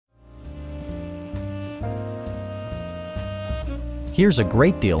Here's a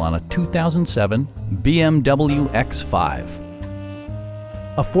great deal on a 2007 BMW X5.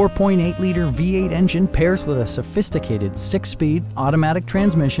 A 4.8-liter V8 engine pairs with a sophisticated 6-speed automatic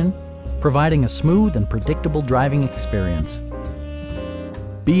transmission, providing a smooth and predictable driving experience.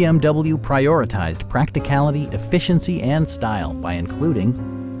 BMW prioritized practicality, efficiency, and style by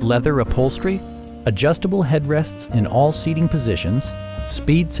including leather upholstery, adjustable headrests in all seating positions,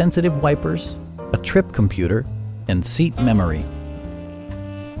 speed-sensitive wipers, a trip computer, and seat memory.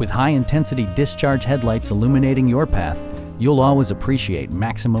 With high-intensity discharge headlights illuminating your path, you'll always appreciate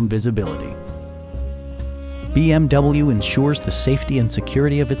maximum visibility. BMW ensures the safety and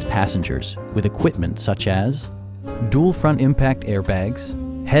security of its passengers with equipment such as dual front impact airbags,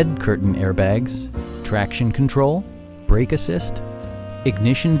 head curtain airbags, traction control, brake assist,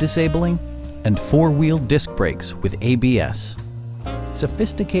 ignition disabling, and 4-wheel disc brakes with ABS.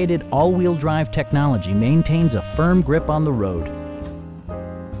 Sophisticated all-wheel drive technology maintains a firm grip on the road.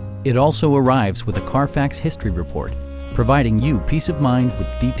 It also arrives with a Carfax history report, providing you peace of mind with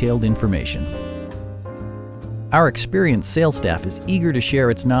detailed information. Our experienced sales staff is eager to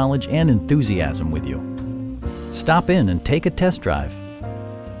share its knowledge and enthusiasm with you. Stop in and take a test drive.